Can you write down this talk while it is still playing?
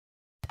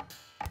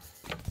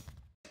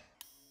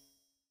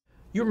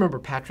You remember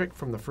Patrick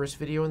from the first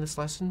video in this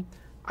lesson?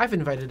 I've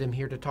invited him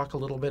here to talk a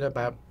little bit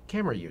about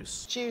camera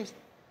use. Cheers.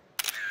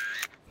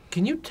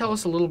 Can you tell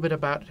us a little bit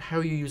about how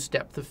you use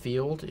depth of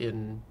field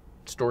in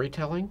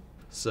storytelling?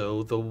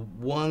 So the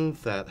one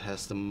that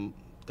has the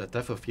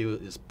depth of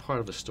field is part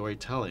of the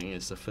storytelling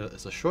is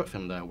a short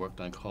film that I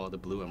worked on called The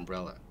Blue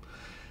Umbrella.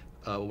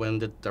 When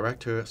the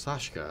director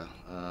Sashka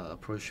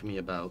approached me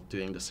about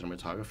doing the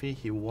cinematography,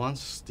 he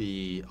wants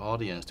the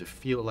audience to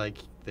feel like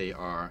they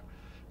are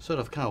sort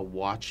of kind of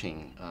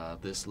watching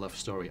this love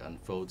story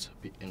unfold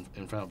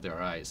in front of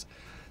their eyes.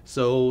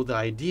 So the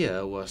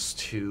idea was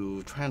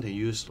to try to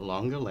use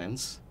longer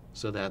lens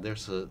so that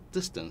there's a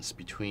distance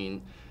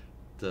between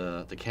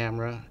the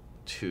camera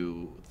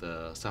to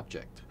the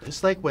subject.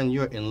 It's like when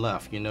you're in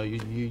love, you know,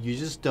 you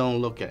just don't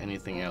look at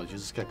anything else. You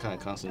just kind of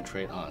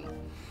concentrate on,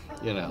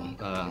 you know,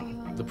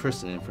 the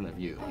person in front of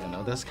you. You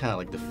know, that's kind of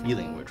like the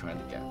feeling we're trying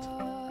to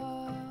get.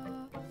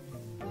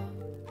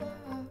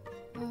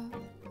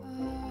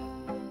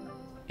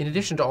 In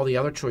addition to all the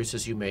other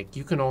choices you make,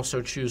 you can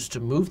also choose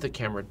to move the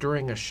camera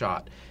during a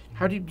shot.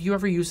 Do you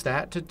ever use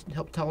that to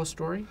help tell a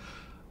story?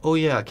 Oh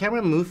yeah,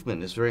 camera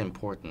movement is very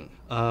important.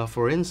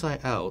 For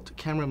Inside Out,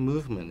 camera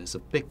movement is a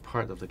big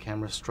part of the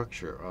camera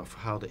structure of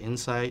how the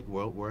inside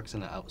world works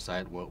and the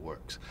outside world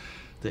works.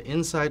 The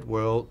inside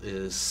world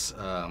is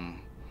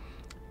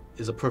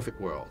a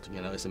perfect world,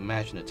 you know, it's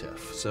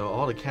imaginative. So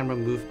all the camera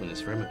movement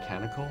is very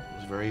mechanical,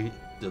 it's very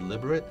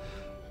deliberate.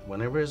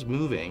 Whenever it's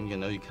moving, you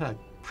know, you kind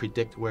of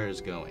predict where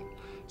it's going.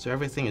 So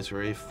everything is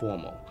very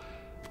formal.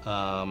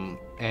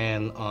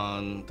 And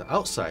on the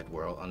outside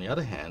world, on the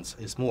other hand,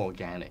 it's more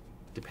organic,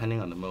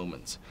 depending on the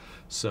moments.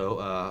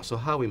 So, so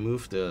how we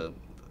move the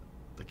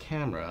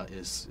camera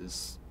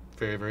is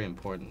very, very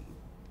important.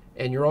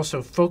 And you're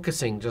also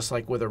focusing, just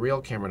like with a real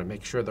camera, to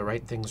make sure the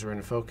right things are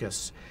in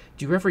focus.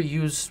 Do you ever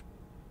use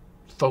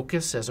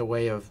focus as a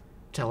way of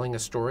telling a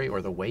story,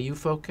 or the way you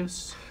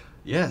focus?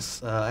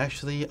 Yes,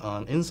 actually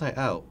on Inside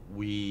Out,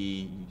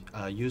 we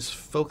use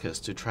focus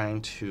to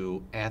trying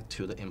to add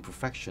to the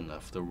imperfection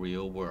of the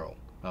real world,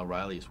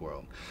 Riley's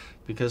world.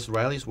 Because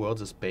Riley's world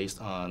is based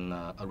on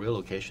a real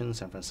location,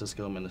 San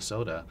Francisco,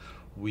 Minnesota,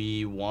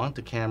 we want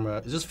the camera,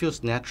 it just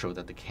feels natural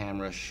that the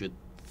camera should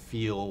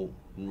feel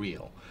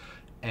real.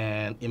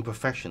 And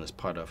imperfection is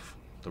part of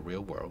the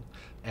real world.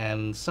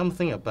 And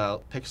something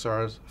about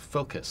Pixar's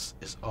focus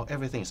is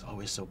everything is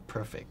always so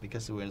perfect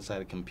because we're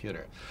inside a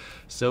computer.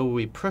 So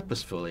we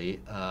purposefully,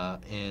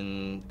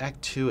 in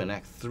Act 2 and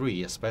Act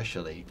 3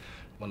 especially,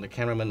 when the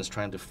cameraman is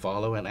trying to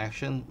follow an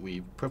action,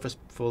 we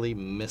purposefully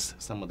miss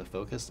some of the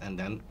focus and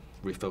then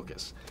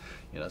refocus.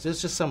 You know, so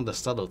it's just some of the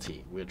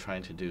subtlety we're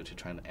trying to do to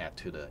try and add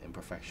to the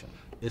imperfection.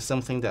 It's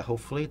something that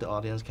hopefully the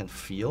audience can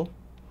feel,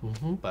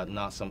 but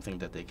not something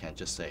that they can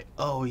just say,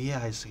 oh yeah,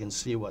 I can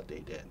see what they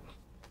did.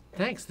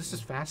 Thanks, this is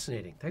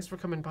fascinating. Thanks for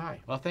coming by.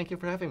 Well, thank you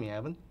for having me,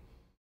 Evan.